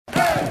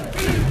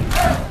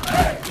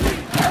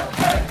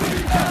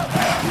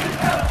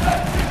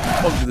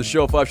the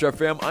show, 5 Star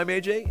Fam. I'm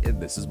AJ,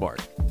 and this is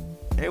Mark.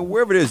 And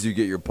wherever it is you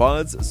get your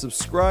pods,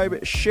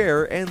 subscribe,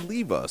 share, and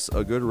leave us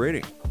a good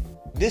rating.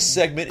 This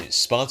segment is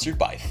sponsored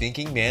by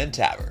Thinking Man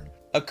Tavern,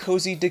 a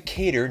cozy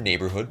Decatur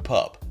neighborhood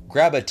pub.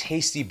 Grab a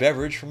tasty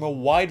beverage from a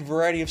wide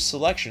variety of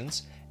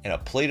selections and a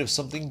plate of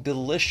something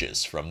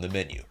delicious from the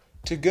menu.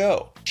 To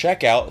go,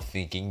 check out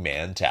Thinking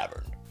Man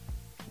Tavern.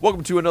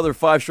 Welcome to another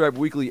 5 Stripe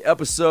Weekly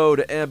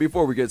episode, and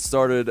before we get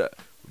started,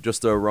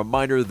 just a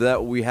reminder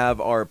that we have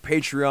our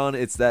Patreon.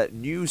 It's that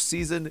new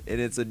season, and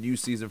it's a new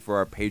season for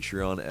our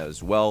Patreon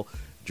as well.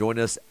 Join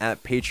us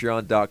at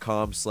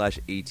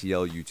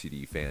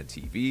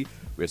patreon.com/ATLUTDFanTV.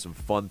 We have some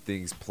fun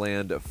things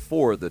planned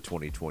for the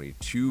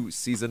 2022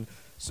 season,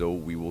 so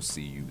we will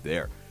see you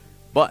there.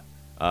 But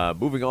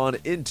moving on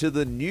into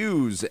the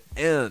news,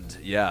 and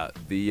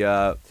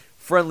the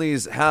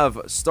friendlies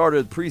have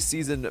started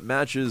preseason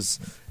matches,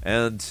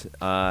 and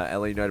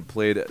LA United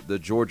played the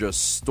Georgia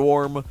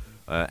Storm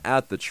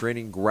at the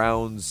training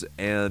grounds,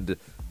 and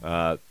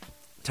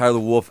Tyler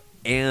Wolff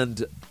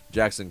and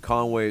Jackson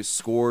Conway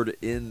scored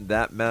in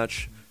that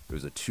match. It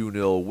was a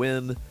 2-0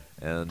 win,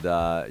 and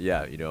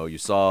you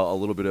saw a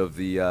little bit of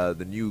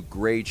the new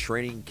gray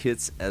training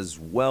kits as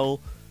well.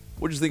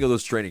 What did you think of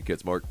those training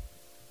kits, Mark?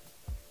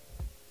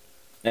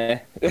 Didn't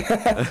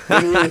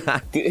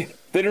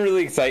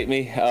really excite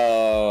me.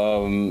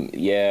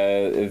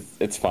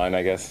 It's fine,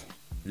 I guess.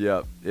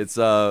 Yeah, it's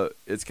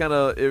kind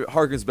of, it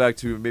harkens back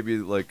to maybe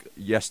like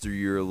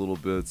yesteryear a little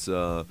bit,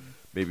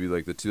 maybe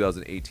like the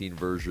 2018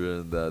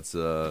 version that's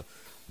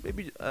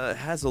maybe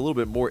has a little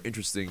bit more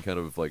interesting kind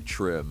of like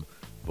trim,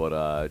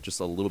 but just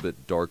a little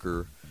bit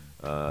darker.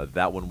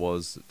 That one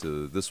was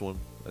to this one,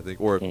 I think,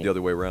 or the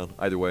other way around.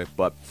 Either way,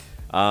 but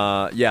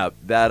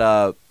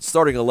that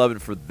starting 11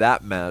 for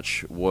that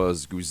match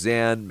was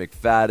Guzan,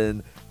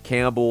 McFadden,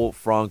 Campbell,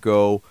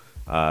 Franco,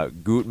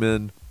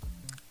 Gutman,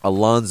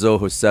 Alonso,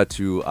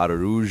 Rossetto,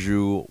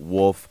 Araujo,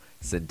 Wolff,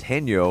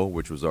 Centeno,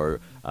 which was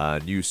our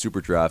new Super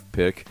Draft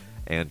pick,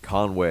 and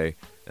Conway.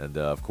 And,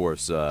 of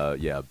course,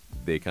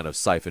 they kind of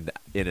siphoned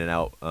in and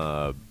out,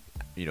 kind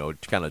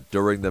of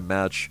during the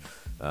match,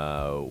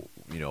 to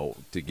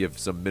give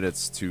some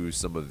minutes to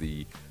some of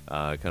the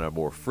kind of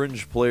more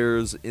fringe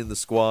players in the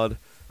squad,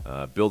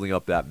 building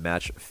up that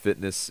match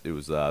fitness. It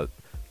was 2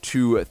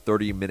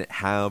 30-minute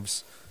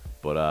halves.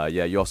 But,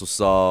 you also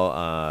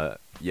saw,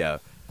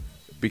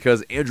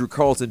 because Andrew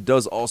Carlton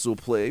does also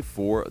play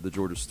for the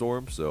Georgia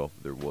Storm, so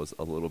there was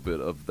a little bit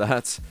of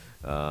that.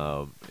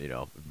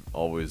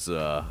 Always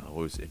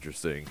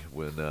interesting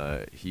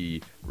when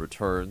he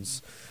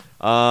returns.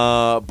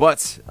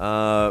 But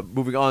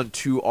moving on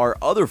to our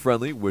other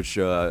friendly, which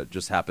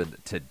just happened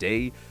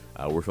today.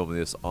 We're filming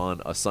this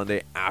on a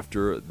Sunday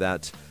after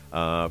that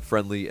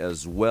friendly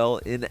as well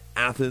in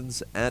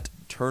Athens at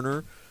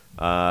Turner.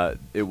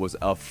 It was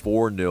a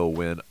 4-0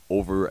 win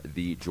over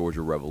the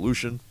Georgia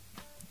Revolution.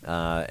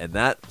 And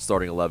that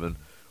starting 11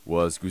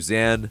 was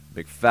Guzan,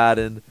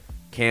 McFadden,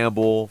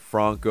 Campbell,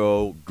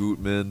 Franco,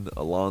 Gutman,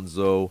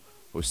 Alonso,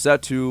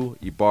 Rossetto,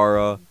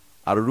 Ibarra,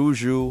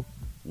 Araujo,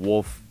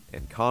 Wolff,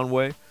 and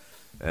Conway.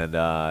 And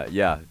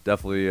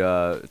definitely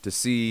to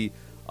see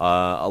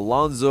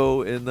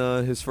Alonso in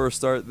his first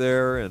start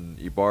there, and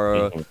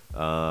Ibarra,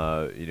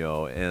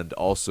 and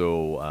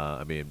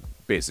also,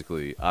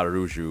 basically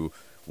Araujo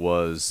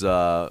was,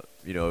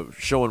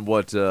 showing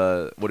what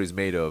he's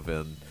made of,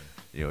 and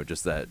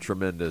just that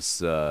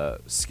tremendous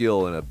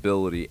skill and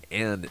ability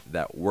and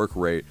that work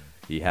rate.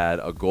 He had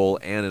a goal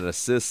and an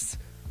assist.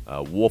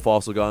 Wolff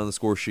also got on the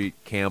score sheet,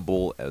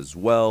 Campbell as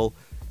well,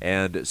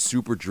 and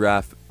super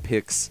draft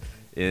picks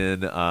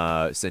in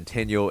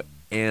Centeno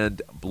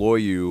and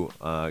Bloyu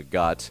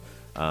got,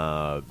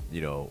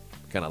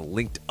 kind of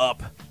linked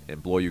up,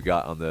 and Bloyu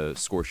got on the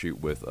score sheet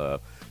with a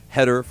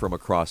header from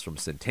across from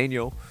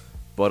Centeno.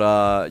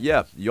 But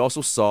you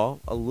also saw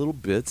a little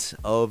bit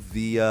of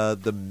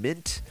the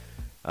mint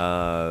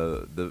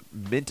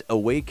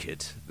away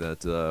kit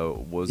that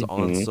was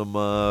on some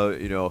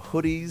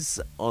hoodies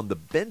on the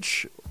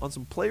bench on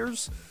some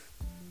players.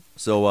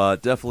 So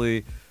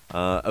definitely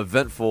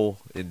eventful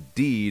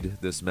indeed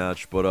this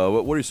match. But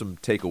what are some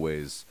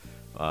takeaways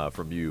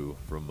from you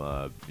from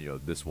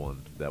this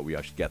one that we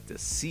actually got to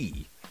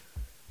see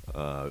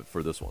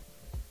for this one?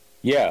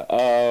 Yeah,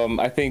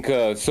 I think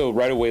so.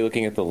 Right away,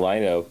 looking at the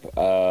lineup,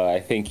 I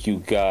think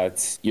you're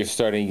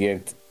starting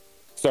to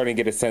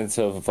get a sense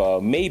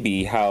of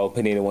maybe how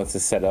Pineda wants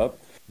to set up.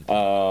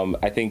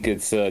 I think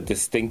it's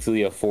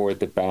distinctly a forward at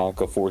the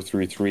back, a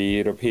 4-3-3.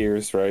 It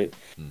appears, right?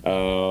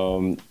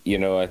 I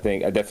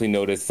think I definitely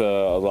noticed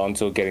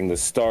Alonso getting the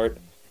start,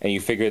 and you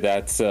figure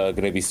that's going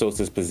to be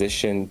Sosa's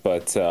position.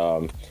 But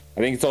I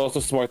think it's also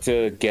smart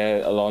to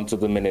get Alonso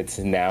the minutes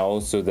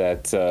now, so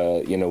that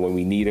when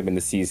we need him in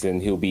the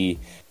season, he'll be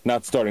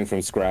not starting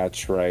from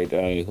scratch, right?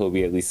 He'll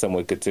be at least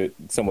somewhat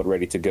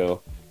ready to go.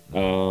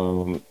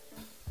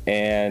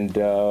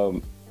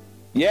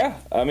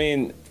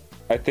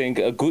 I think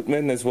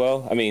Gutman as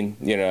well. And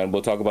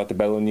we'll talk about the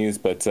Bello news,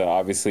 but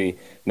obviously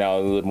now a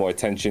little more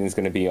attention is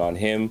going to be on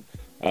him.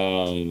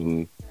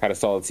 had a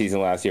solid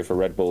season last year for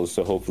Red Bulls,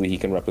 so hopefully he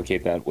can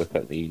replicate that with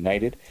Atlanta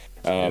United.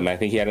 I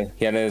think he had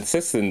an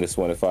assist in this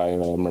one, if I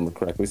remember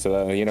correctly.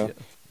 So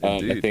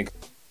I think.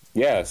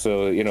 Yeah,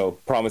 so,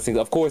 promising.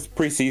 Of course,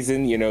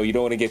 preseason, you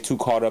don't want to get too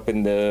caught up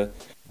in the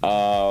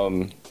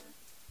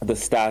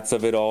stats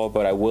of it all,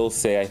 but I will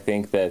say I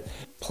think that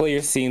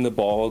players seeing the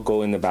ball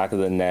go in the back of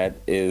the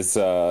net is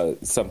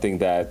something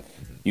that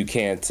you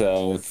can't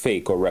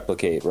fake or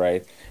replicate,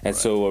 right? And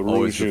so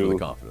always good for the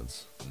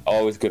confidence.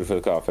 Always good for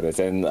the confidence.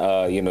 And,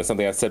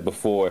 something I've said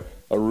before,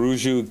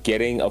 Aruju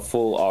getting a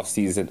full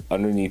offseason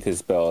underneath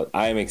his belt,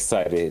 I'm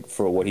excited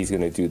for what he's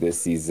going to do this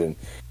season.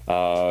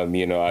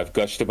 I've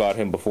gushed about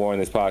him before in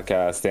this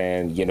podcast,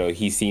 and,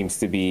 he seems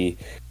to be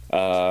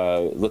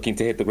looking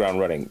to hit the ground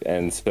running.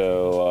 And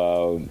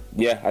so,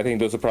 I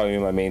think those are probably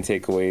my main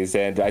takeaways.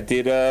 And I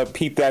did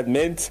peep that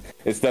mint.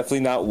 It's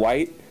definitely not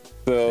white.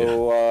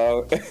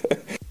 So,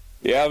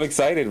 yeah, I'm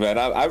excited, man.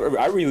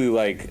 I really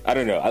like, I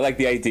don't know, I like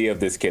the idea of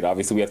this kid.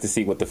 Obviously, we have to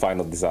see what the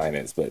final design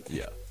is, but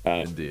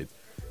indeed.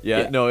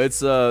 No, it's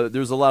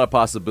there's a lot of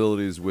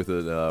possibilities with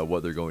it.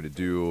 What they're going to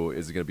do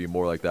is it going to be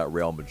more like that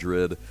Real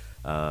Madrid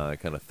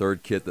kind of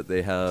third kit that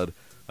they had,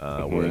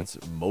 where it's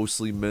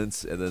mostly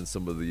mint, and then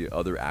some of the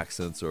other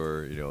accents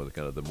are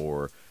kind of the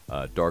more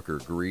darker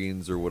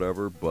greens or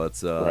whatever.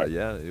 But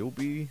it will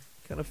be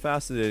kind of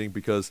fascinating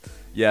because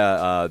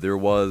there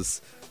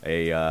was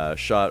a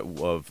shot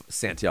of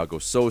Santiago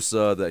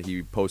Sosa that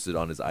he posted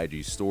on his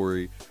IG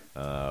story,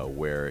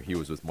 where he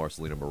was with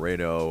Marcelino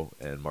Moreno,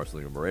 and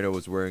Marcelino Moreno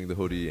was wearing the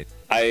hoodie.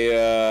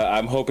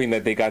 I'm hoping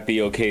that they got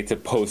the okay to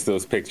post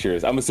those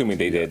pictures. I'm assuming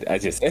they did. I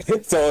just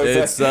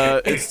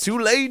it's too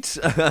late.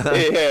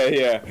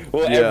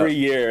 Well, every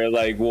year,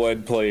 like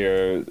one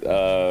player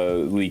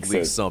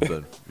leaks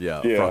something.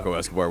 Franco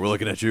Escobar, we're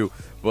looking at you.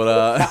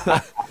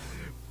 But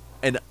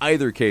in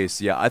either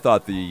case, I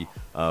thought the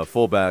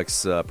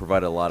fullbacks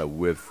provided a lot of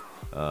width.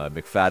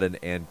 McFadden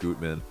and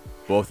Gutman,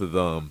 both of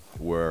them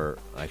were,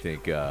 I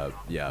think,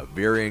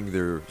 varying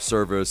their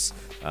service,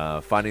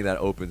 finding that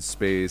open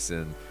space,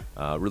 and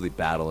really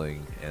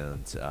battling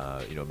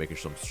and making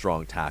some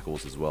strong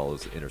tackles as well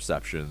as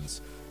interceptions,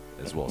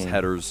 as well as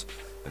headers.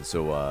 And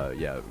so,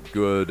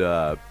 good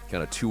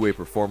kind of two-way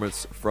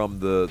performance from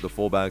the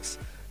fullbacks.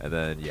 And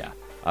then,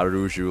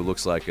 Aruju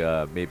looks like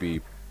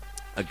maybe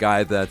a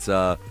guy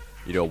that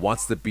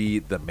wants to be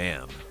the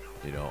man,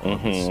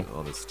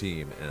 on this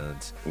team,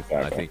 and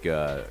I think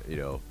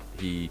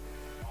he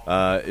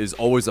is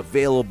always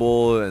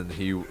available, and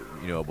he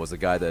was a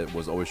guy that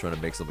was always trying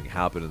to make something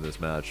happen in this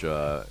match.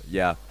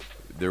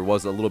 There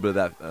was a little bit of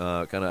that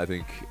kind of, I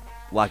think,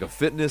 lack of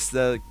fitness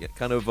that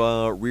kind of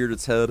reared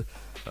its head,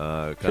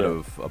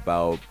 of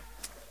about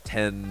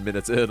 10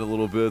 minutes in a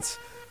little bit,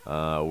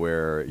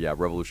 where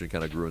Revolution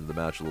kind of grew into the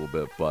match a little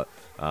bit, but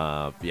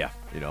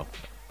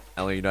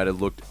LA United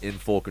looked in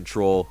full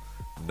control.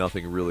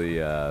 Nothing really,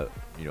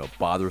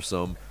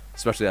 bothersome,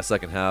 especially that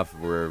second half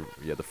where,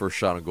 the first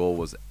shot on goal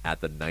was at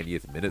the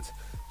 90th minute.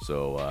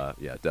 So,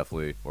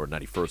 definitely, or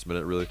 91st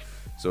minute, really.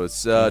 So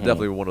it's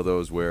definitely one of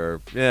those where,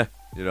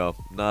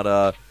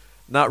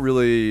 not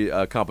really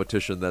a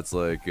competition that's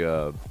like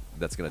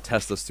that's going to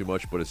test us too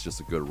much, but it's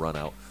just a good run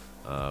out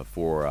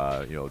for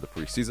the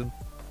preseason.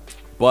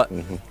 But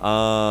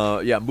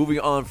moving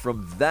on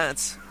from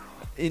that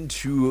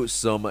into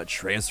some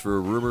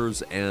transfer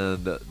rumors,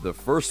 and the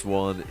first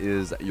one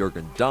is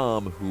Jurgen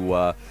Damm,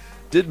 who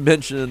did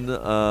mention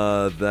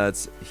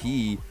that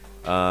he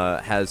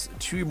has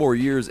 2 more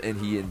years and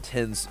he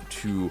intends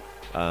to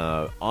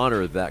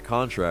honor that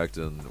contract.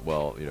 And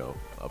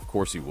of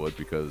course he would,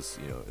 because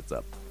it's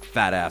a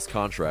fat ass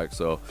contract,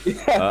 so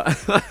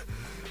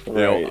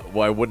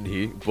why wouldn't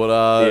he?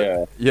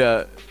 But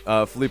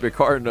Felipe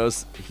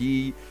Cardenas,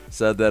 he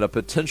said that a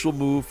potential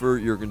move for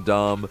Jurgen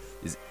Damm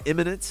is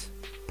imminent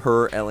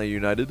per LA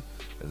United,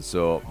 and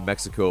so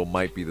Mexico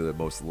might be the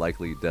most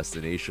likely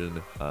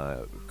destination.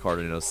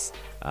 Cardenas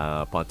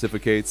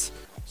pontificates.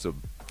 So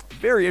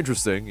very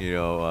interesting. You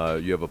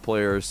have a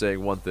player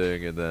saying one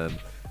thing, and then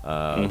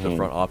the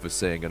front office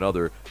saying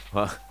another.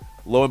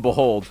 Lo and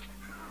behold,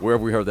 where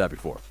have we heard that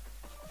before?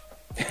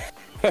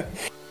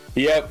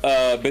 Yep,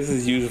 business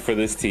as usual for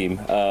this team.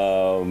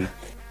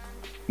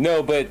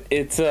 No, but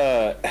it's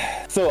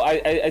so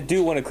I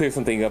do want to clear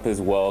something up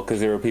as well, because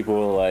there were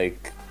people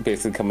like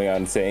basically coming out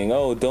and saying,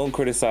 "Oh, don't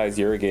criticize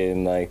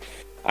Jurgen." Like,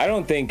 I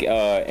don't think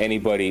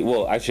anybody.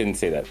 Well, I shouldn't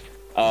say that.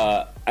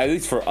 At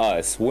least for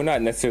us, we're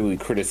not necessarily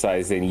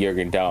criticizing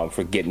Jurgen Damm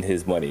for getting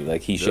his money.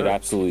 Like, he should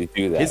absolutely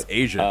do that. His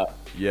agent,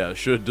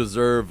 should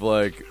deserve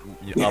like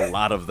a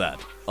lot of that.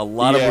 A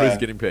lot of what he's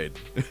getting paid.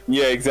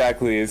 Yeah,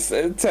 exactly. It's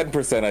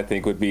 10%, I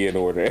think, would be in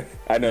order.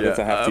 I know that's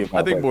a hefty amount.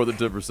 I think more than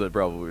 10%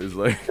 probably is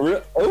like.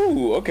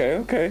 Oh,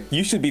 okay.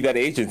 You should be that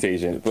agent's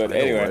agent. But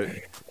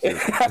anyway.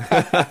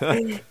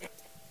 Right?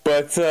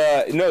 But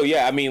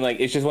I mean, like,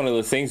 it's just one of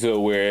those things though,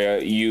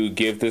 where you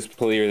give this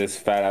player this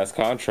fat ass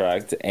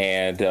contract,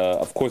 and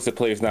of course the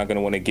player's not going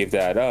to want to give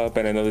that up,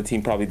 and another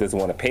team probably doesn't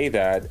want to pay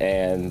that,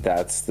 and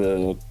that's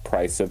the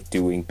price of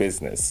doing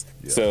business.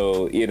 Yeah.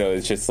 So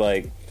it's just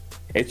like,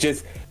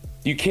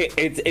 you can't.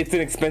 It's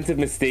an expensive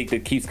mistake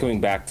that keeps coming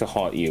back to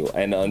haunt you,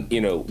 and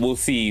you know, we'll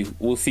see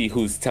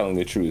who's telling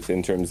the truth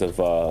in terms of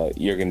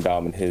Jurgen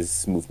Damm and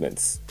his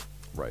movements.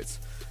 Right.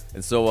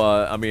 And so,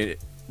 I mean,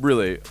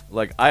 really,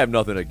 like, I have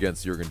nothing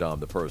against Jurgen Damm,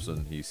 the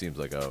person. He seems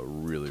like a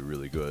really,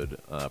 really good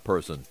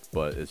person.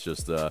 But it's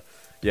just,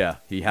 yeah,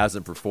 he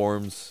hasn't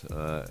performed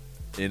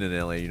in an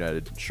LA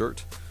United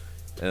shirt.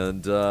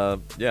 And,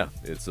 yeah,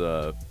 it's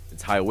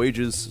high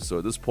wages. So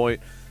at this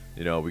point,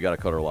 you know, we got to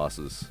cut our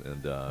losses.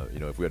 And, you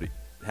know, if we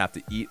have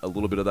to eat a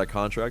little bit of that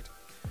contract,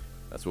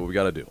 that's what we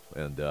got to do.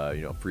 And,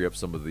 you know, free up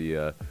some of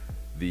the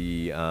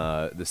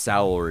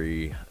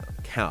salary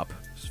cap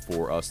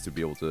for us to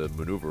be able to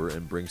maneuver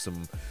and bring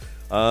some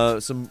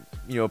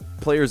you know,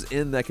 players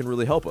in that can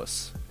really help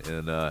us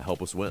and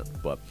help us win.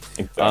 But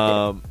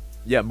Exactly.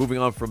 yeah, moving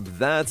on from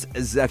that,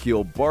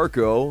 Ezequiel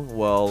Barco.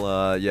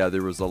 Well, yeah,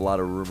 there was a lot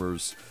of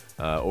rumors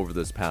over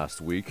this past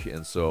week,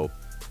 and so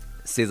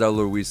Cesar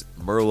Luis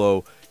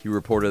Merlo, he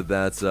reported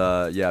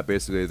that yeah,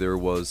 basically there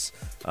was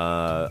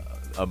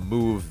a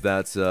move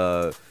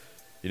that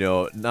you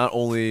know, not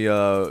only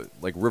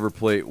like River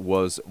Plate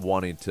was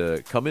wanting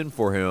to come in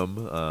for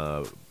him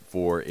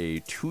for a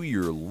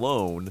 2-year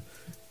loan,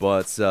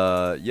 but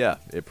yeah,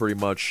 it pretty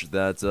much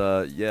that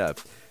yeah,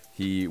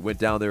 he went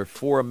down there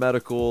for a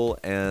medical,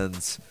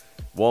 and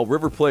well,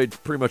 River Plate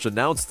pretty much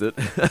announced it.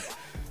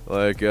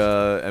 Like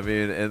I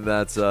mean, and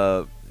that's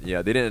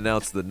yeah, they didn't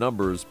announce the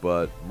numbers,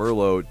 but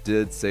Merlo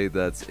did say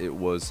that it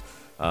was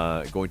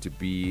going to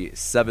be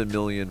 $7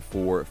 million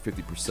for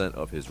 50%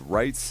 of his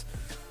rights.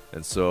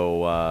 And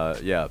so,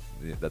 yeah,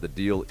 that the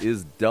deal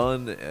is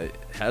done. It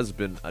has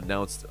been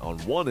announced on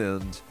one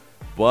end,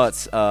 but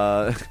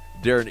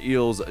Darren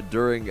Eales,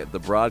 during the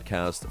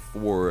broadcast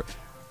for,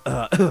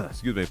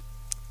 excuse me,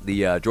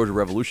 the Georgia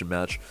Revolution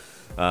match,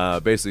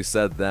 basically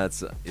said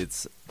that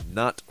it's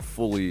not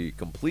fully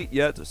complete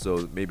yet.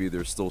 So maybe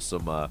there's still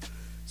some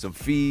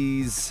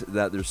fees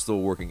that they're still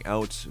working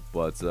out.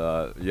 But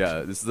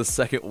yeah, this is the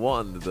second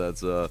one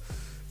that's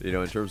you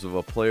know, in terms of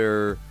a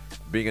player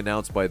being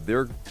announced by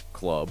their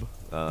club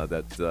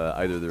that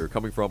either they're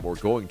coming from or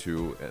going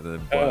to, and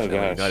then but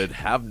United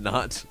have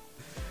not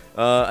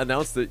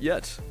announced it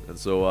yet. And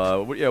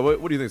so, what do you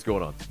think is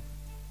going on?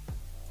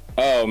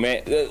 Oh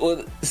man,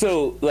 well,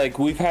 so like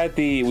we've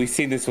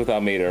seen this with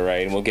Almeida,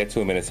 right? And we'll get to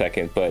him in a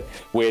second. But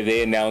where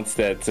they announced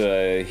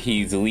that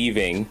he's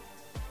leaving,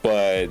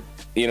 but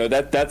you know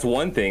that's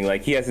one thing.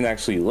 Like he hasn't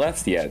actually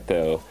left yet,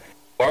 though.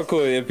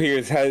 Barco, it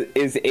appears,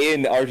 is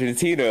in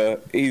Argentina.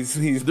 He's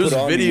There's put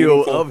on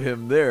video the of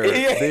him there.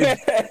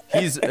 Yeah.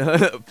 He's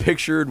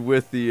pictured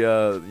with the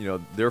you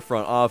know, their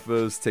front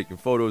office, taking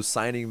photos,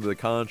 signing the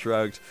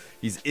contract.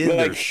 He's in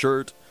their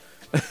shirt.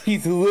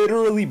 He's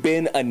literally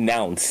been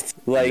announced.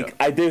 Like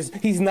Yeah.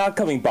 he's not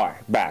coming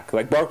back.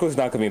 Like Barco's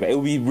not coming back. It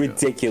would be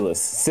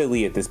ridiculous,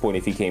 silly at this point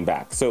if he came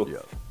back. So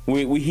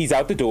he's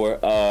out the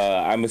door.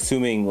 I'm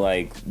assuming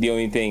like the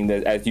only thing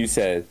that, as you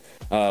said,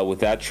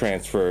 with that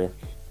transfer.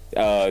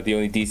 The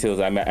only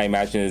details I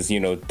imagine is, you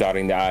know,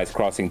 dotting the I's,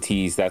 crossing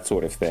T's, that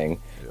sort of thing.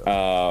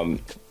 Yeah.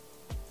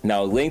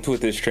 Now, linked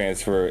with this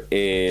transfer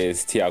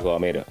is Thiago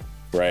Almeida,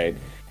 right?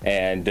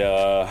 And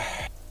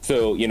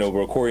so, you know,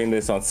 we're recording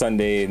this on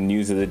Sunday.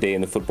 News of the day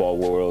in the football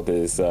world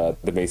is the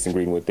Mason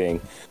Greenwood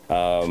thing.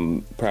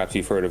 Perhaps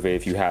you've heard of it.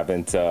 If you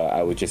haven't,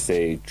 I would just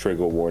say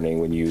trigger warning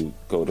when you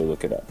go to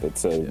look it up.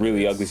 It's a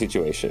really ugly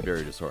situation.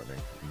 Very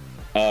disheartening.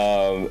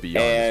 Beyond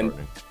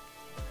disheartening.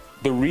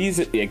 The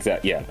reason,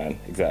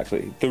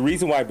 exactly. The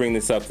reason why I bring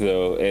this up,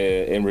 though,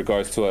 in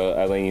regards to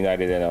Atlanta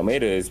United and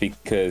Almeida, is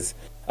because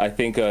I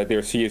think there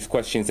are serious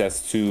questions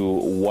as to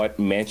what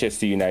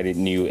Manchester United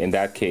knew in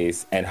that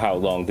case and how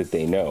long did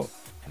they know.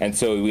 And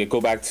so we go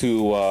back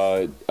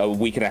to a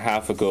week and a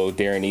half ago,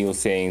 Darren Eales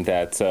saying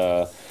that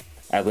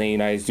Atlanta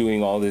United is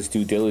doing all this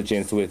due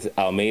diligence with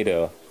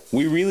Almeida.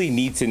 We really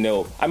need to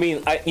know. I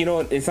mean, you know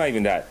what? It's not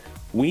even that.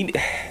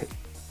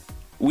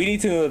 We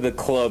need to know the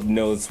club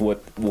knows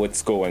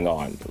what's going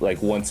on,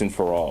 like once and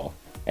for all.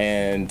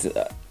 And,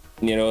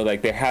 you know,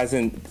 like there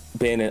hasn't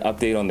been an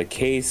update on the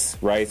case,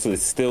 right? So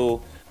it's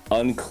still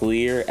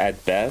unclear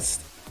at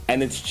best.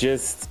 And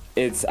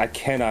I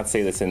cannot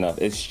say this enough.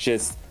 It's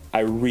just,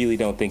 I really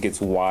don't think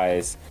it's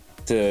wise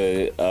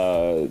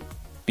to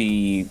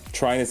be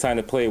trying to sign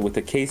a player with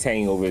a case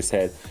hanging over his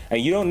head.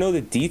 And you don't know the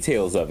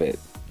details of it.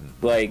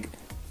 Like,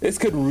 this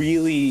could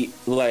really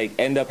like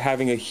end up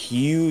having a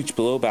huge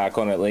blowback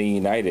on Atlanta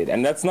United,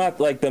 and that's not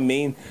like the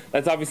main.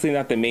 That's obviously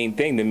not the main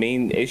thing. The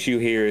main issue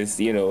here is,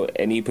 you know,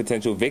 any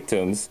potential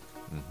victims,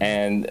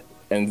 and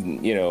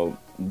you know,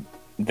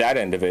 that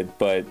end of it.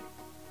 But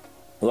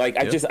like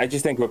I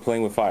just think we're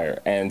playing with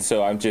fire, and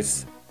so I'm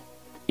just,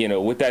 you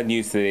know, with that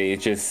news today,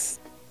 it's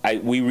just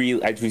we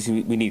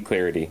need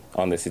clarity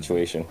on this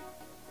situation.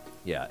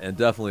 Yeah, and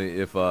definitely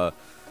if.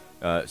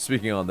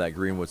 Speaking on that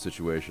Greenwood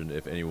situation,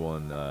 if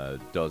anyone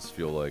does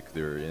feel like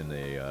they're in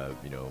a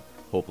you know,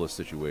 hopeless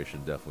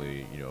situation,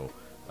 definitely, you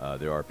know,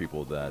 there are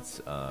people that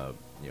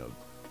you know,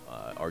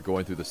 are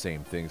going through the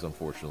same things,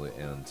 unfortunately,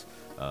 and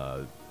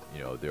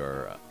there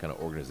are kind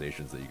of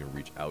organizations that you can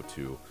reach out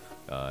to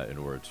in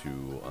order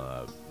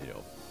to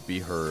be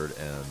heard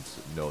and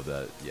know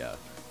that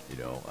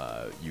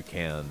you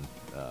can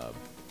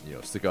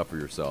stick up for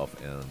yourself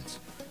and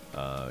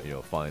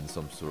find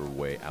some sort of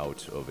way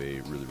out of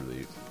a really,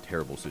 really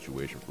terrible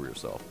situation for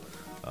yourself.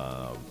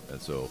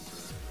 And so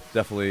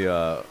definitely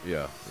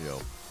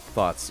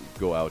thoughts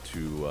go out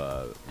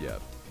to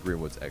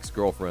Greenwood's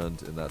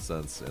ex-girlfriend in that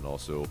sense, and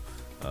also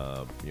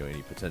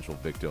any potential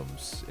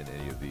victims in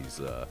any of these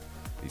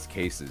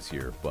cases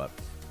here. But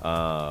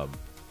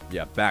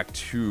back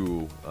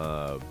to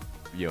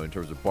in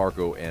terms of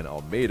Barco and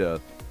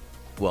Almeida,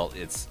 well,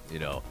 it's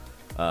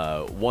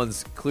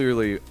one's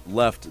clearly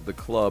left the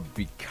club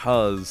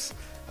because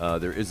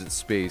there isn't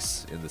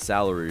space in the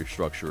salary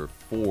structure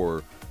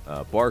for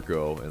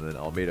Barco, and then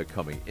Almeida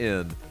coming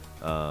in.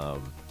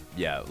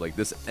 Like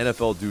this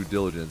NFL due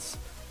diligence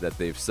that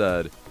they've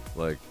said,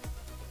 like,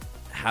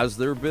 has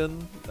there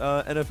been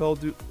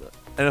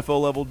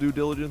NFL level due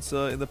diligence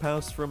in the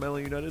past from LA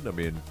United? I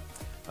mean,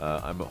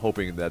 I'm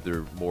hoping that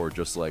they're more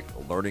just like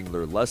learning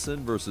their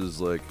lesson versus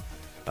like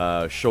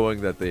showing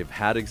that they've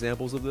had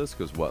examples of this.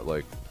 Because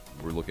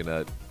we're looking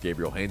at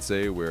Gabriel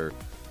Heinze, where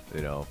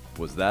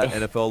was that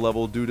NFL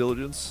level due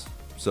diligence?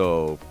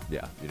 So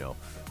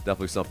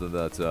definitely something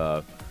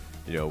that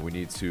we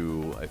need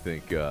to, I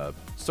think,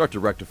 start to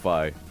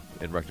rectify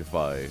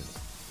immediately,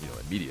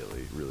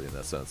 really, in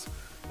that sense.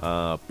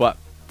 But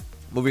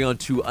moving on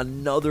to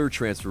another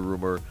transfer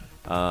rumor,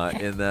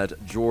 in that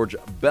George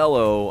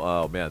Bello.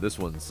 Oh man, this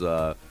one's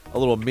a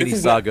little mini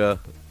saga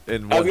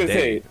in one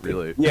day.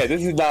 Really, yeah.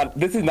 This is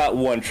not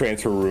one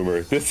transfer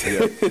rumor. This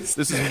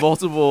is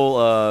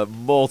multiple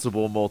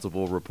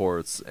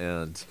reports,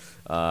 and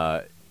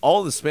all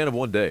in the span of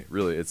one day.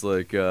 Really, it's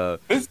like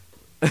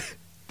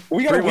we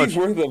got a week's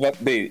worth of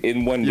update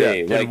in one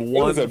day. Like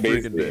one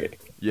freaking day.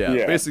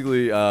 Yeah,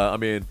 basically. I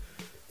mean,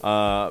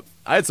 I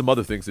had some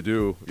other things to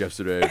do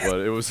yesterday, but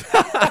it was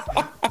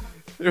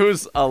it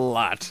was a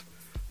lot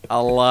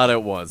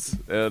at once,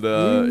 and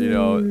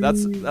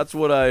that's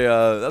what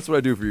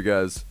I do for you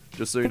guys,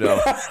 just so you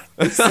know.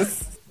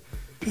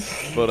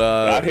 But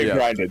out here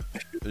grinding.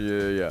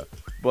 Yeah.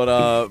 But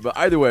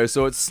either way,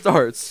 so it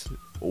starts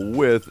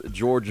with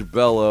George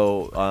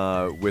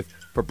Bello with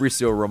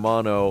Fabrizio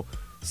Romano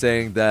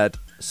saying that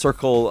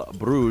Cercle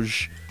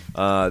Bruges,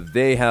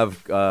 they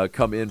have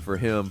come in for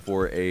him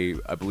for a,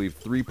 I believe,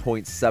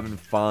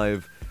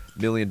 $3.75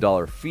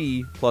 million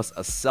fee plus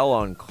a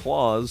sell-on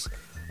clause,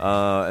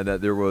 and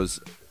that there was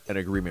an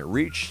agreement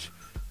reached.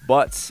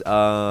 But,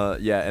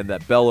 and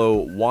that Bello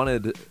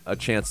wanted a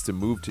chance to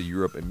move to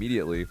Europe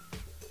immediately.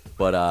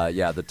 But,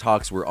 the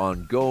talks were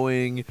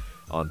ongoing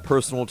on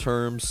personal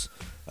terms.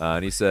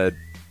 And he said,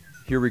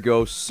 here we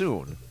go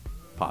soon,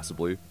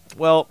 possibly.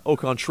 Well, au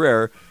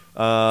contraire,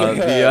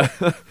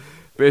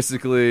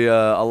 basically,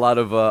 a lot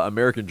of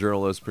American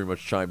journalists pretty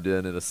much chimed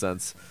in a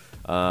sense,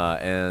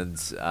 and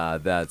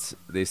that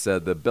they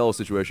said the Bello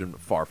situation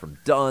far from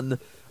done,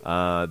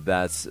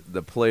 that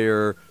the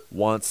player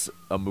wants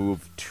a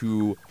move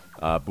to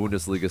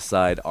Bundesliga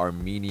side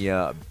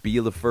Arminia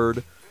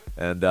Bielefeld,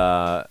 and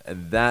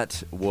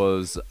that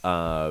was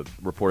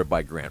reported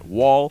by Grant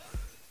Wall.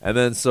 And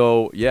then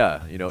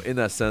in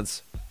that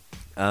sense,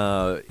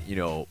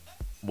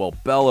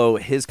 Bello,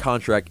 his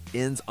contract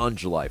ends on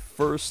July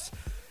 1st.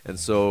 And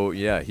so,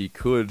 he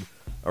could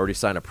already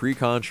sign a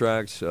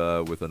pre-contract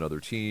with another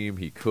team.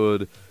 He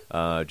could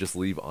just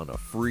leave on a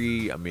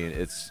free. I mean,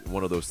 it's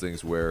one of those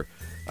things where,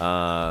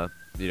 very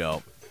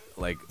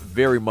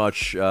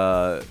much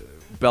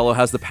Bello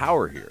has the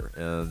power here.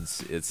 And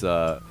it's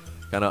kind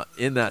of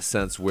in that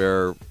sense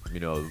where,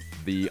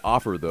 the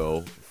offer,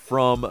 though,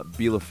 from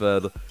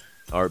Bielefeld,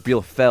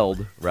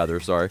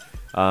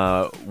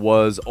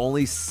 was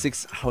only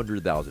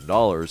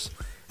 $600,000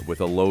 with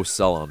a low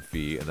sell-on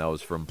fee, and that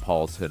was from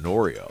Paul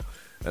Tenorio.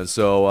 And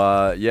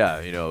so,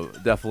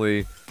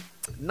 definitely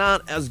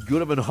not as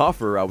good of an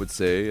offer, I would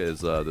say,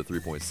 as the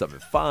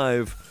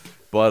 3.75.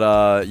 But,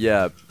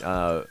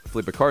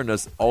 Felipe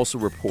Cardenas also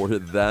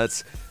reported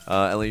that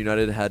LA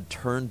United had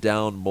turned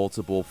down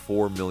multiple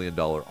 $4 million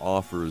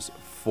offers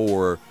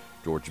for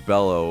George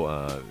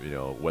Bello,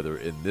 whether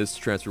in this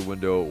transfer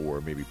window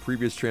or maybe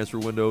previous transfer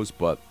windows.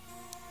 But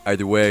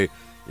either way,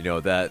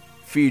 that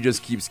fee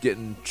just keeps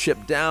getting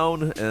chipped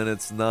down, and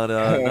it's not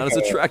as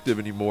attractive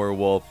anymore.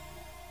 Well,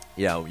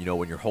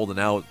 when you're holding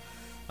out,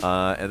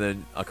 and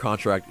then a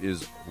contract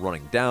is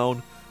running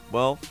down,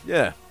 well,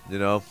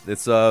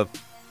 it's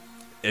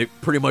it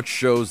pretty much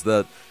shows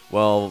that,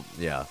 Bello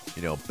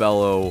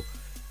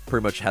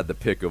pretty much had the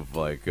pick of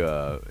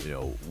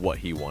what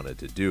he wanted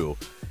to do.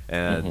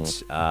 And,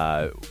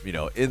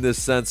 in this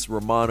sense,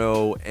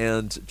 Romano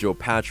and Joe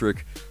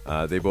Patrick,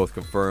 they both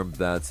confirmed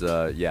that,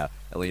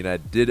 LA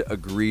United did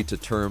agree to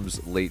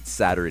terms late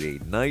Saturday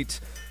night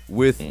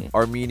with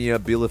Arminia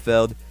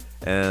Bielefeld.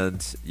 And,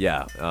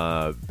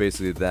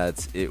 basically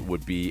that it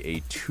would be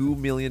a $2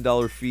 million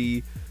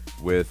fee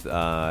with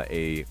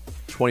a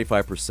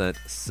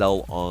 25%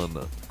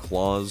 sell-on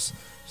clause.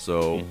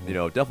 So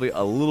definitely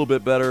a little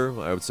bit better.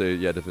 I would say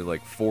definitely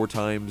like 4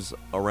 times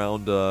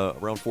around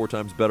 4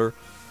 times better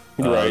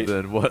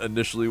than what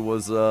initially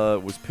was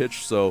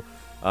pitched. So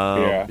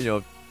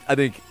I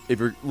think if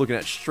you're looking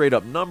at straight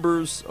up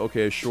numbers,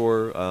 okay,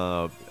 sure,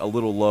 a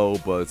little low,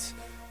 but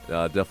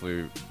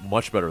definitely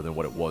much better than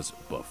what it was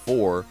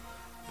before.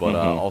 But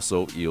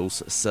also,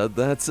 Eels said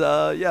that,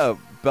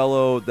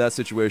 Bello, that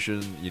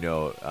situation,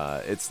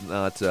 it's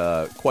not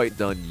quite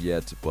done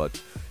yet,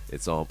 but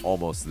it's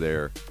almost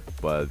there.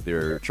 But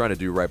they're trying to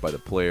do right by the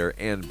player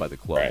and by the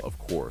club, of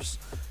course.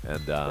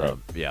 And,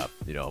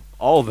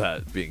 all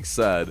that being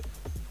said,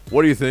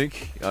 what do you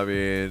think? I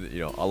mean,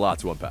 a lot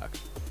to unpack.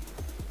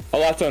 A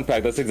lot to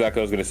unpack. That's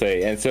exactly what I was going to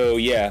say. And so,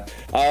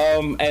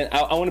 and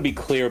I want to be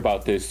clear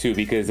about this, too,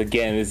 because,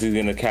 again, this is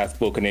going to cast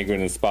Bocanegra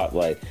in the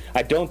spotlight.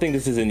 I don't think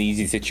this is an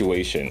easy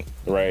situation,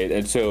 right?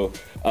 And so,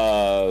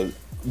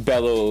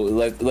 Bello,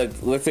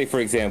 let's say, for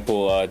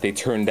example, they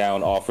turned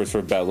down offers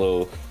for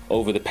Bello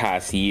over the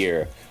past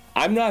year.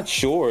 I'm not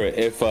sure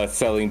if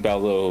selling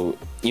Bello,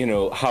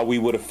 how we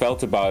would have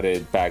felt about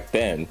it back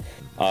then,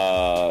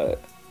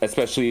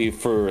 especially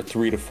for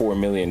 $3 to $4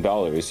 million,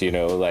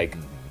 like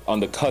on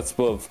the cusp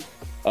of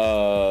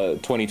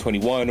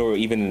 2021 or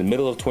even in the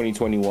middle of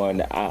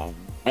 2021.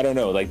 I don't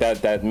know, like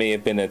that may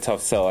have been a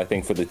tough sell, I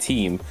think, for the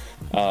team.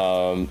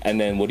 And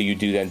then what do you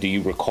do then? Do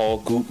you recall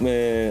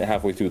Gutman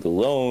halfway through the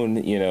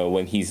loan,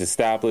 when he's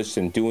established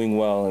and doing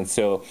well? And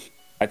so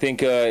I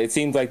think it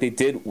seems like they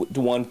did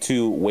want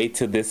to wait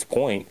to this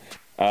point.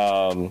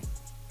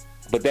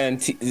 But then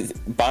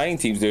buying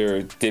teams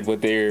there did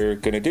what they're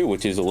going to do,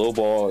 which is a low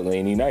ball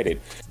Atlanta United.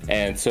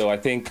 And so I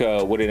think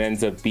what it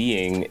ends up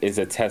being is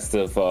a test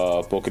of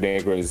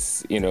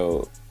Bocanegra's,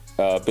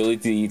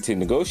 ability to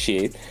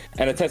negotiate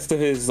and a test of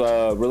his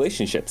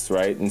relationships,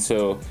 right? And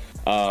so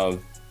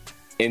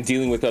in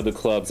dealing with other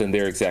clubs and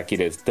their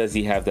executives, does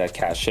he have that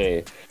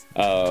cachet?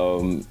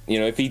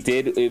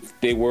 If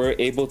they were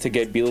able to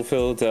get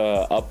Bielefeld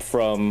up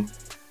from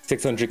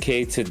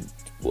 600K to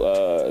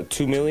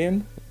 2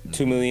 million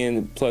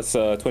plus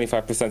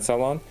 25%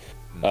 sell on,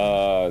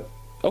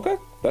 okay,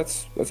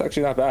 that's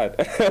actually not bad.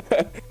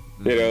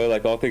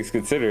 Like all things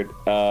considered.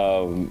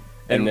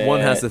 And then, one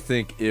has to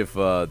think if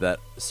that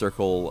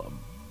Cercle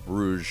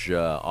Bruges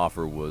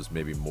offer was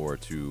maybe more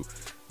to,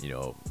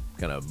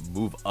 kind of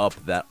move up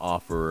that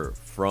offer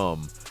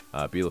from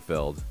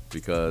Bielefeld,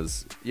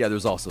 because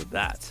there's also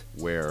that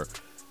where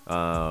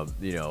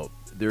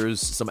there's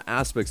some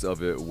aspects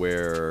of it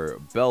where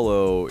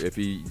Bello, if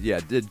he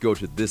did go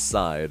to this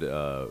side,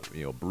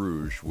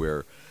 Bruges,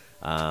 where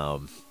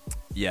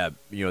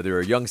they're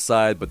a young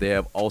side, but they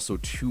have also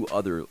 2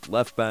 other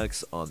left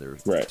backs on their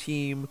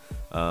team.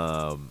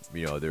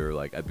 They're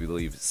like, I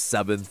believe,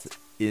 7th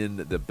in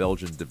the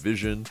Belgian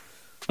division.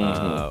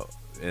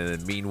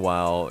 And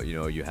meanwhile,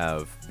 you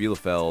have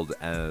Bielefeld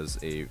as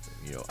a,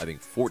 I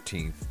think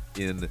 14th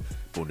in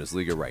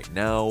Bundesliga right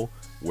now,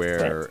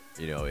 where,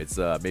 it's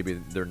maybe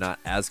they're not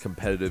as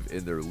competitive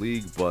in their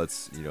league, but,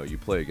 you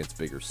play against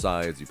bigger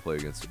sides, you play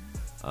against,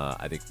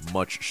 I think,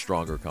 much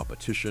stronger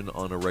competition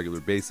on a regular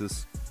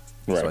basis.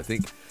 So I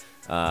think,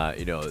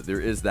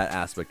 there is that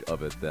aspect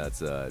of it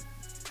that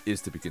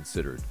is to be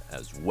considered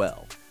as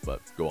well.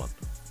 But go on.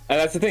 And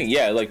that's the thing,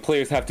 like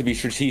players have to be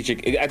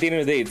strategic. At the end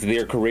of the day, it's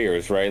their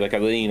careers, right? Like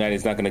Atlanta United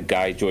is not going to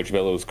guide George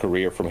Bello's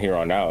career from here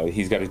on out.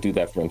 He's got to do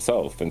that for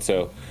himself. And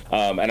so,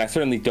 and I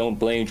certainly don't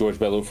blame George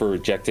Bello for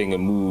rejecting a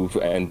move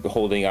and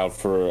holding out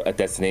for a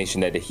destination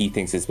that he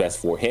thinks is best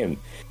for him.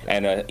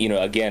 And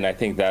again, I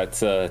think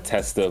that's a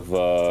test of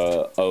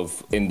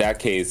in that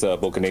case,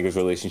 Bocanegra's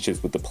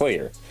relationships with the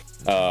player.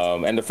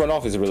 And the front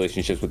office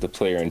relationships with the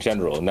player in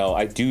general. Now,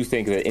 I do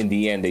think that in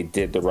the end, they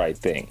did the right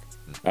thing.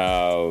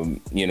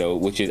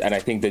 Which is, and I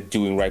think that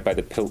doing right by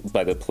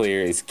the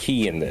player is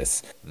key in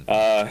this.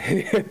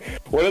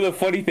 One of the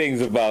funny things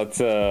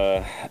about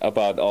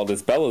all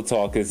this Bello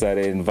talk is that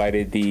it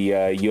invited the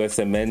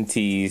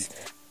USMNT's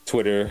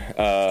Twitter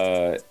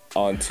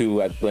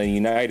onto Atlanta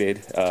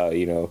United,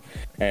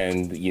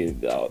 and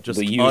just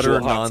the usual utter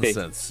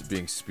nonsense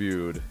being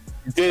spewed.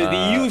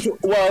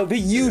 The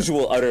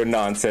usual utter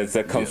nonsense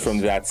that comes from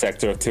that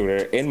sector of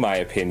Twitter, in my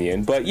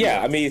opinion. But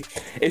I mean,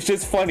 it's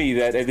just funny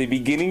that at the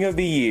beginning of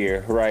the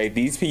year, right,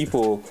 these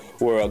people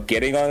were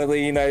getting on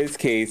Atlanta United's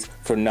case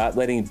for not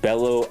letting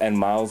Bello and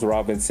Miles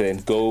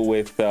Robinson go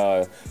with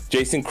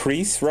Jason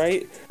Kreis,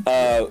 right?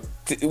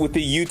 With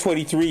the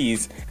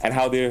U23s, and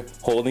how they're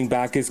holding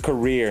back his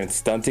career and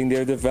stunting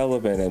their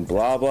development and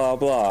blah, blah,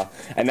 blah.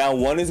 And now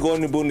one is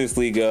going to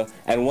Bundesliga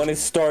and one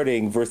is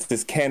starting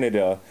versus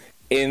Canada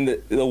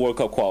in the World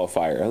Cup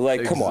qualifier.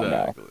 Like, come on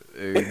now.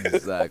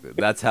 Exactly.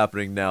 That's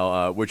happening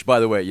now, which, by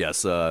the way,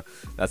 yes,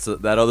 that's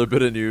that other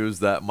bit of news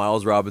that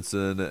Miles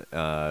Robinson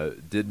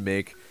did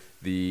make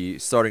the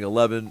starting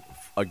 11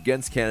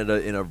 against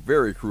Canada in a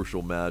very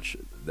crucial match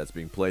that's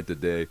being played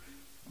today,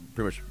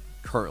 pretty much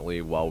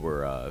currently while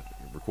we're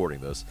recording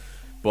this.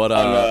 But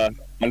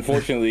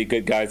unfortunately,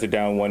 good guys are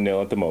down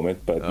 1-0 at the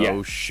moment. But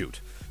oh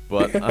shoot!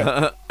 But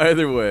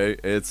either way,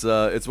 it's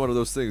one of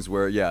those things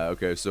where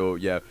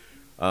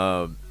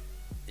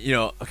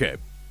Okay,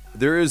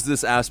 there is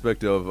this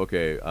aspect of,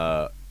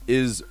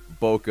 is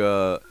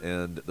Boca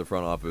and the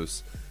front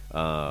office,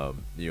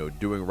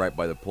 doing right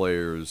by the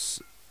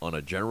players on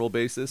a general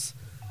basis?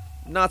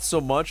 Not so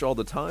much all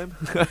the time,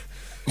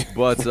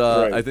 but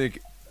Right. I think,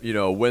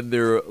 when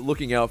they're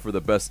looking out for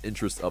the best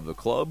interest of the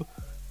club,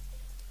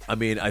 I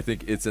mean, I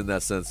think it's in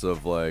that sense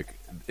of, like,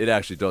 it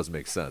actually does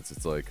make sense.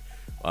 It's like,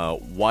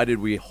 why did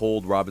we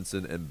hold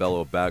Robinson and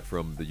Bello back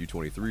from the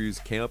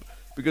U23s camp?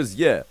 Because,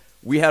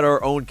 we had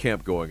our own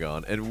camp going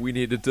on, and we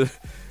needed to,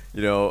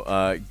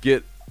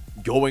 get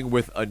going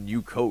with a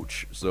new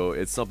coach. So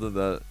it's something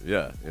that,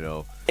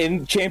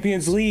 In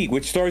Champions League,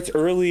 which starts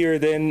earlier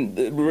than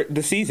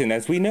the season,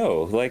 as we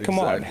know. Like, come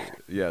on.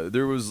 Yeah,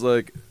 there was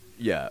like,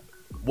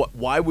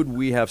 why would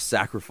we have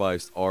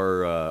sacrificed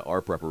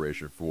our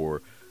preparation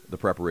for the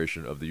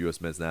preparation of the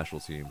U.S. men's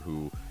national team,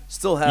 who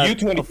still had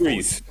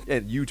U23s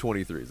and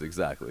U23s,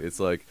 exactly. It's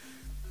like,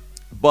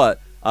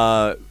 but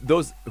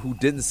those who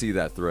didn't see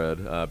that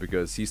thread,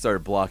 because he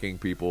started blocking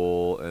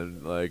people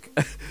and like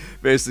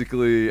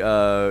basically,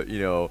 pretty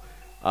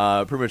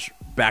much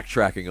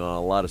backtracking on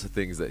a lot of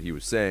things that he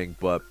was saying.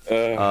 But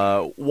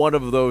one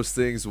of those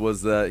things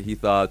was that he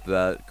thought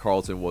that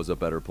Carlton was a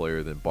better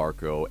player than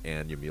Barco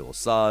and Yamil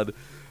Assad,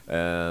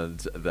 and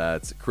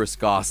that Chris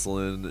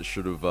Goslin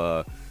should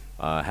have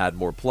had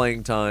more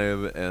playing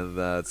time, and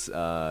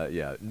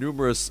that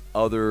numerous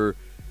other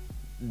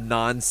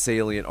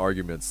non-salient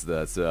arguments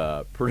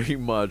that pretty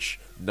much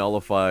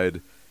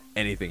nullified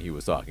anything he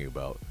was talking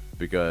about,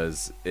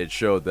 because it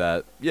showed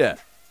that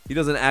he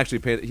doesn't actually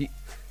pay.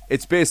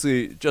 It's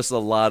basically just a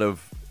lot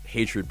of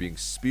hatred being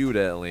spewed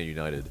at Atlanta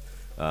United,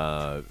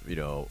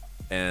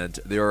 and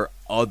there are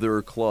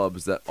other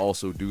clubs that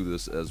also do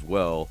this as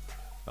well,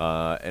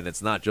 and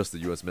it's not just the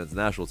U.S. men's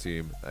national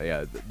team.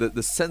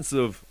 The sense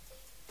of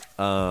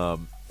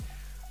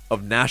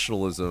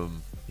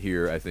nationalism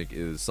here, I think,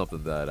 is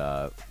something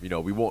that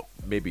we won't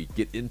maybe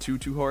get into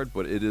too hard,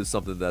 but it is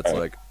something that's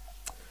like,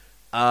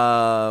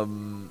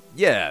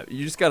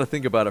 you just got to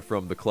think about it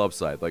from the club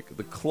side. Like,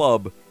 the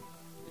club,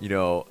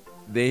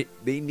 they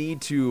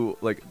need to,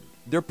 like,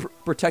 they're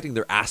protecting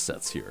their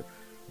assets here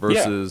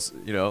versus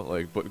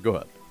but go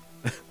ahead.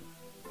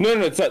 No,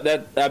 it's not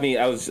that. I mean,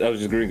 I was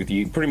just agreeing with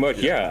you pretty much.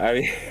 Yeah, I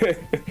mean,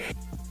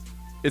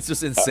 it's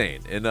just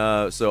insane,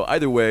 and so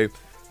either way,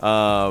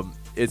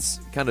 it's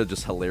kind of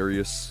just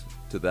hilarious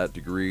to that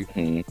degree.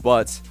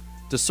 But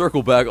to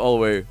circle back all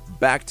the way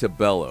back to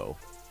Bello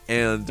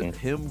and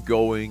him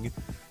going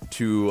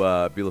to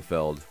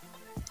Bielefeld,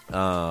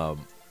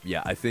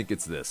 I think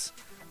it's this,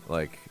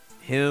 like,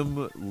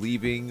 him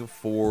leaving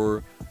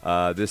for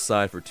this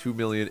side for $2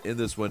 million in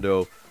this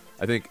window.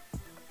 I think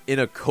in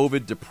a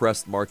COVID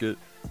depressed market,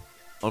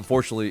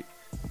 unfortunately,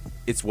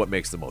 it's what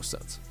makes the most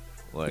sense.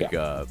 Like,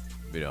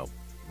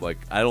 like,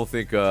 I don't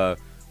think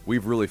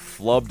we've really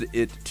flubbed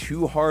it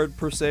too hard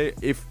per se.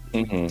 If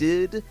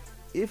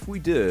we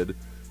did,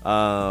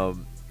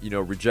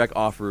 reject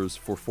offers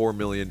for $4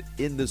 million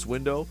in this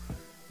window,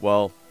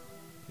 well,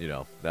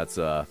 that's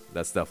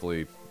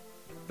definitely,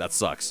 that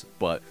sucks.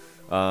 But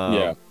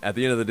at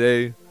the end of the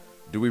day,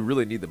 do we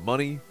really need the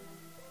money?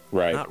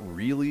 Right. Not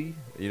really.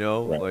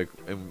 Like,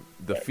 and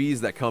the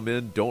fees that come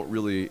in don't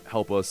really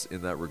help us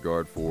in that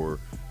regard for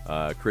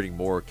creating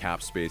more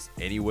cap space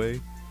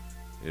anyway.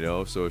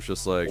 So it's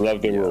just like,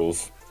 love the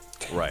rules.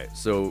 Right.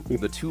 So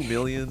the $2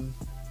 million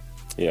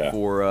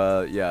for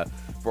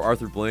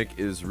Arthur Blank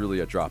is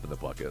really a drop in the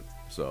bucket.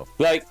 So,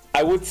 like,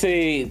 I would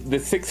say the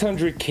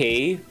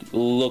 $600K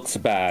looks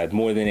bad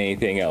more than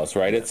anything else,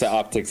 right? It's the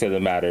optics of the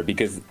matter,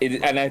 because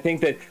and I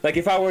think that, like,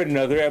 if I were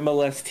another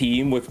MLS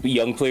team with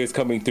young players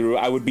coming through,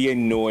 I would be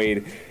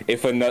annoyed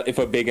if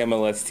a big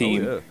MLS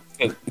team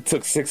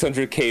took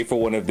 $600K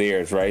for one of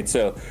theirs, right?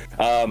 So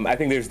I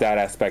think there's that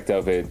aspect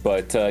of it.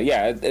 But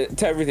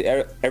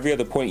to every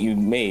other point you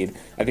made,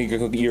 I think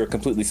you're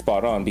completely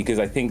spot on, because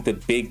I think the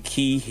big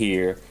key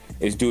here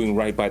is doing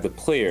right by the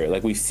player.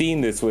 Like, we've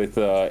seen this with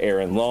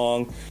Aaron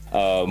Long,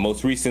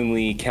 most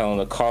recently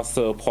Kellen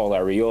Acosta, Paul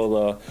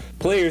Arriola,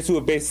 players who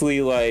are basically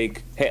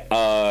like,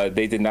 hey,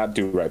 they did not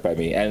do right by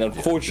me, and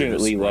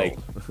unfortunately,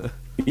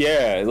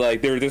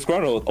 they're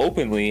disgruntled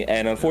openly,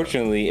 and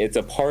unfortunately, it's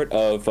a part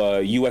of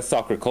U.S.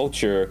 soccer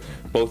culture,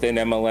 both in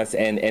MLS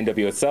and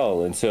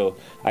NWSL. And so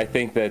I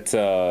think that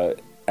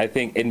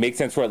it makes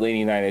sense for Atlanta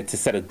United to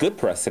set a good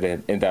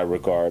precedent in that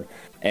regard.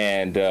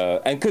 And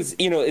because,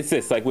 it's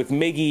this, like, with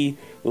Miggy,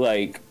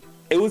 like,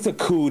 it was a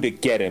coup to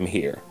get him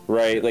here,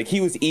 right? Like,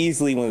 he was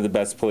easily one of the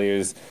best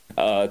players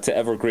to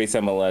ever grace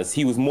MLS.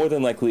 He was more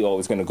than likely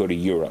always going to go to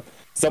Europe.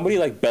 Somebody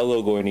like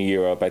Bello going to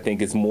Europe, I think,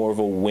 is more of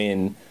a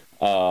win.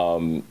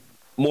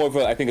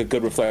 I think, a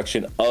good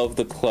reflection of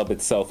the club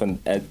itself and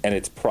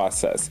its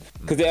process.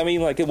 Because, I mean,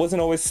 like, it wasn't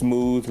always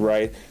smooth,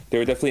 right? There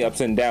were definitely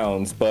ups and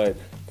downs, but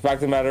the fact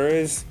of the matter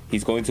is,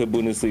 he's going to a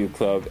Bundesliga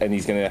club, and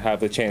he's going to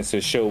have a chance to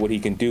show what he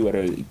can do at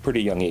a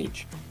pretty young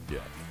age. Yeah,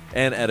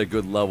 and at a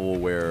good level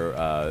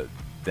where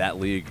that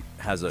league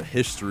has a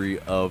history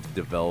of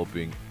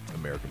developing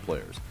American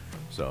players.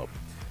 So,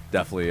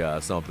 definitely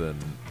something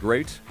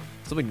great.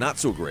 Something not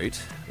so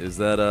great is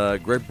that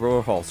Greg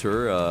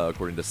Berhalter,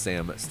 according to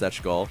Sam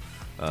Stejskal,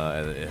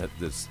 and it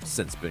has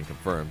since been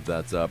confirmed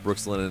that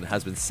Brooks Lennon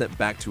has been sent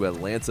back to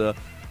Atlanta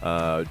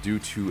due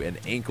to an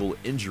ankle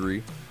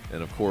injury.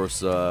 And of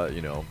course,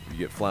 you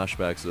get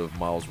flashbacks of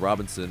Miles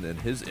Robinson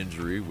and his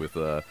injury with,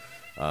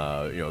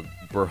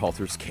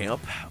 Berhalter's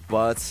camp.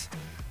 But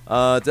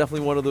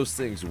definitely one of those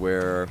things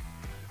where,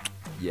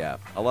 yeah,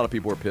 a lot of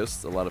people are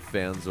pissed. A lot of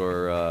fans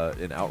are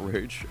in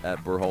outrage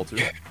at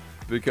Berhalter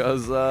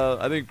because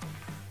I think,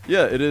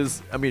 yeah, it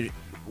is. I mean,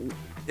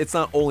 it's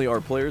not only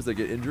our players that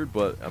get injured,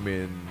 but I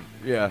mean,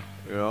 yeah,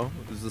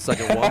 this is the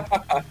second one.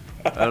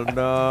 And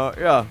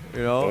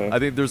I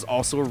think there's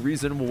also a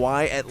reason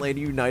why Atlanta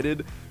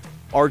United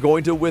are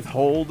going to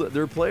withhold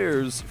their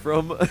players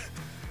from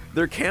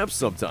their camps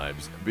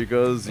sometimes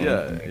because,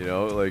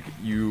 like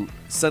you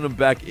send them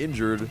back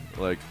injured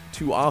like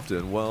too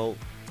often. Well,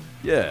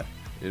 yeah,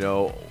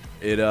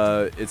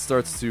 it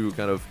starts to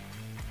kind of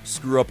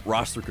screw up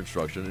roster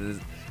construction,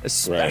 and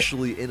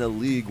especially in a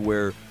league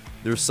where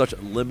there's such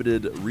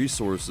limited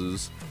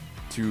resources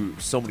to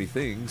so many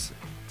things.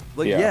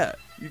 Like,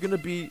 you're gonna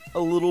be a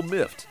little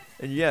miffed,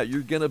 and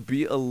you're gonna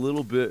be a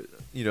little bit,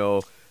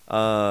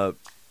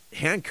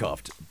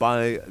 handcuffed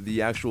by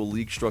the actual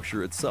league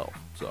structure itself.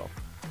 So,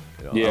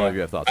 I don't know if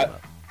you have thoughts on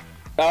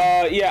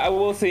that. I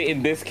will say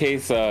in this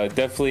case,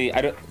 definitely,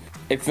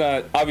 it's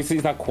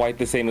not quite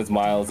the same as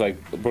Miles.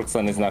 Like, Brooks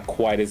Lennon is not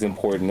quite as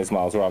important as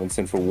Miles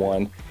Robinson for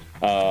one.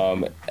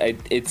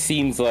 It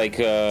seems like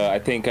I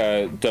think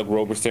Doug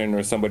Roberson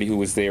or somebody who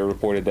was there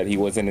reported that he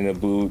wasn't in a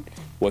boot,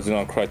 wasn't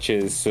on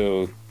crutches,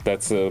 so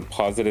that's a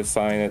positive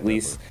sign at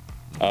least.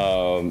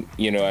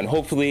 And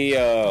hopefully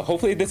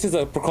this is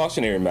a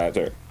precautionary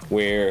matter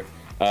where,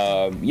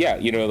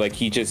 like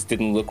he just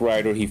didn't look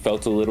right or he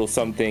felt a little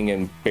something,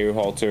 and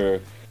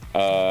Berhalter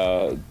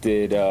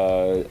did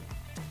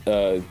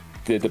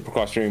the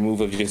precautionary move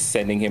of just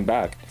sending him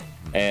back,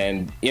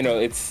 and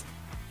it's.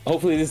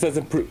 Hopefully this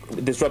doesn't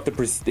disrupt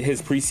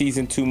his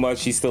preseason too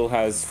much. He still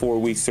has 4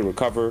 weeks to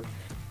recover.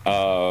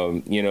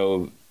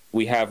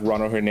 We have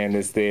Ronald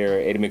Hernandez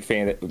there. Eddie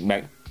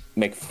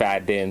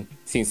McFadden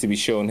seems to be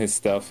showing his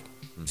stuff.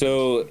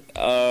 So,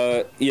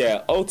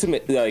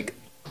 ultimately, like,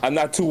 I'm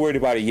not too worried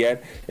about it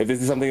yet. If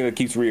this is something that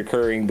keeps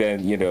reoccurring,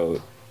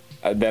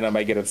 then I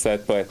might get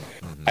upset. But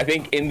I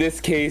think in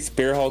this case,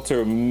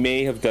 Berhalter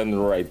may have done the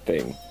right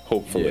thing,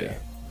 hopefully. Yeah,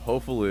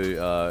 hopefully,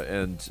 I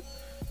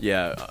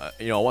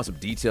want some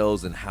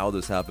details on how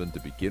this happened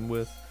to begin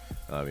with.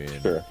 I mean,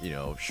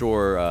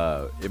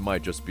 it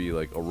might just be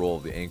like a roll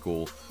of the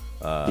ankle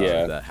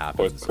that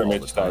happens all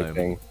the time.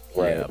 Thing.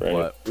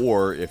 Right.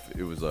 Or if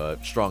it was a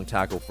strong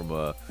tackle from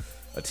a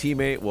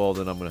teammate, well,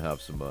 then I'm gonna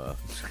have some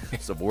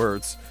some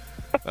words.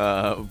 Which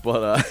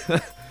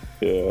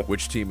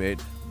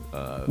teammate?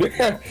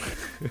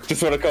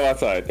 Just want to come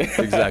outside.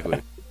 Exactly.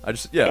 I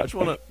just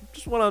want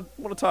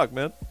to talk,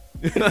 man.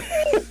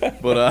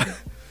 But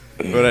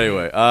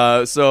anyway,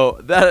 so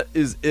that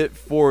is it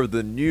for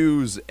the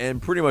news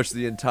and pretty much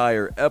the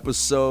entire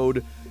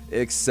episode,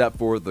 except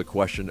for the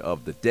question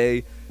of the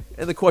day.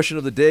 And the question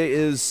of the day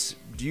is,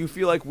 do you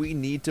feel like we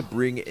need to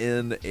bring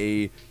in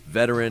a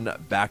veteran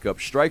backup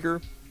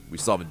striker? We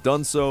still haven't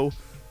done so.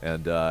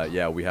 And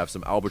we have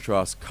some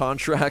Albatross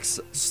contracts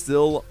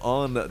still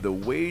on the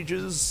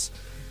wages.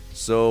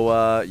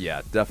 So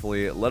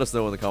definitely let us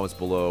know in the comments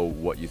below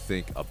what you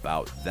think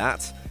about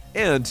that.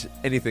 And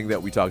anything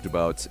that we talked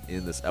about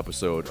in this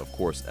episode, of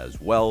course,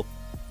 as well.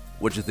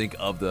 What you think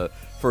of the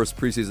first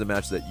preseason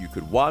match that you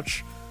could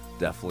watch?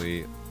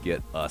 Definitely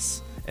get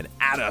us and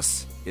add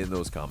us in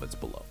those comments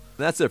below.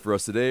 And that's it for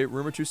us today.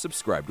 Remember to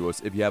subscribe to us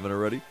if you haven't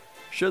already.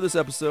 Share this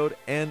episode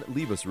and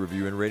leave us a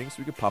review and rating so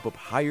we can pop up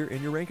higher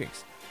in your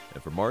rankings.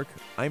 And for Mark,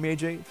 I'm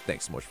AJ.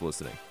 Thanks so much for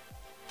listening.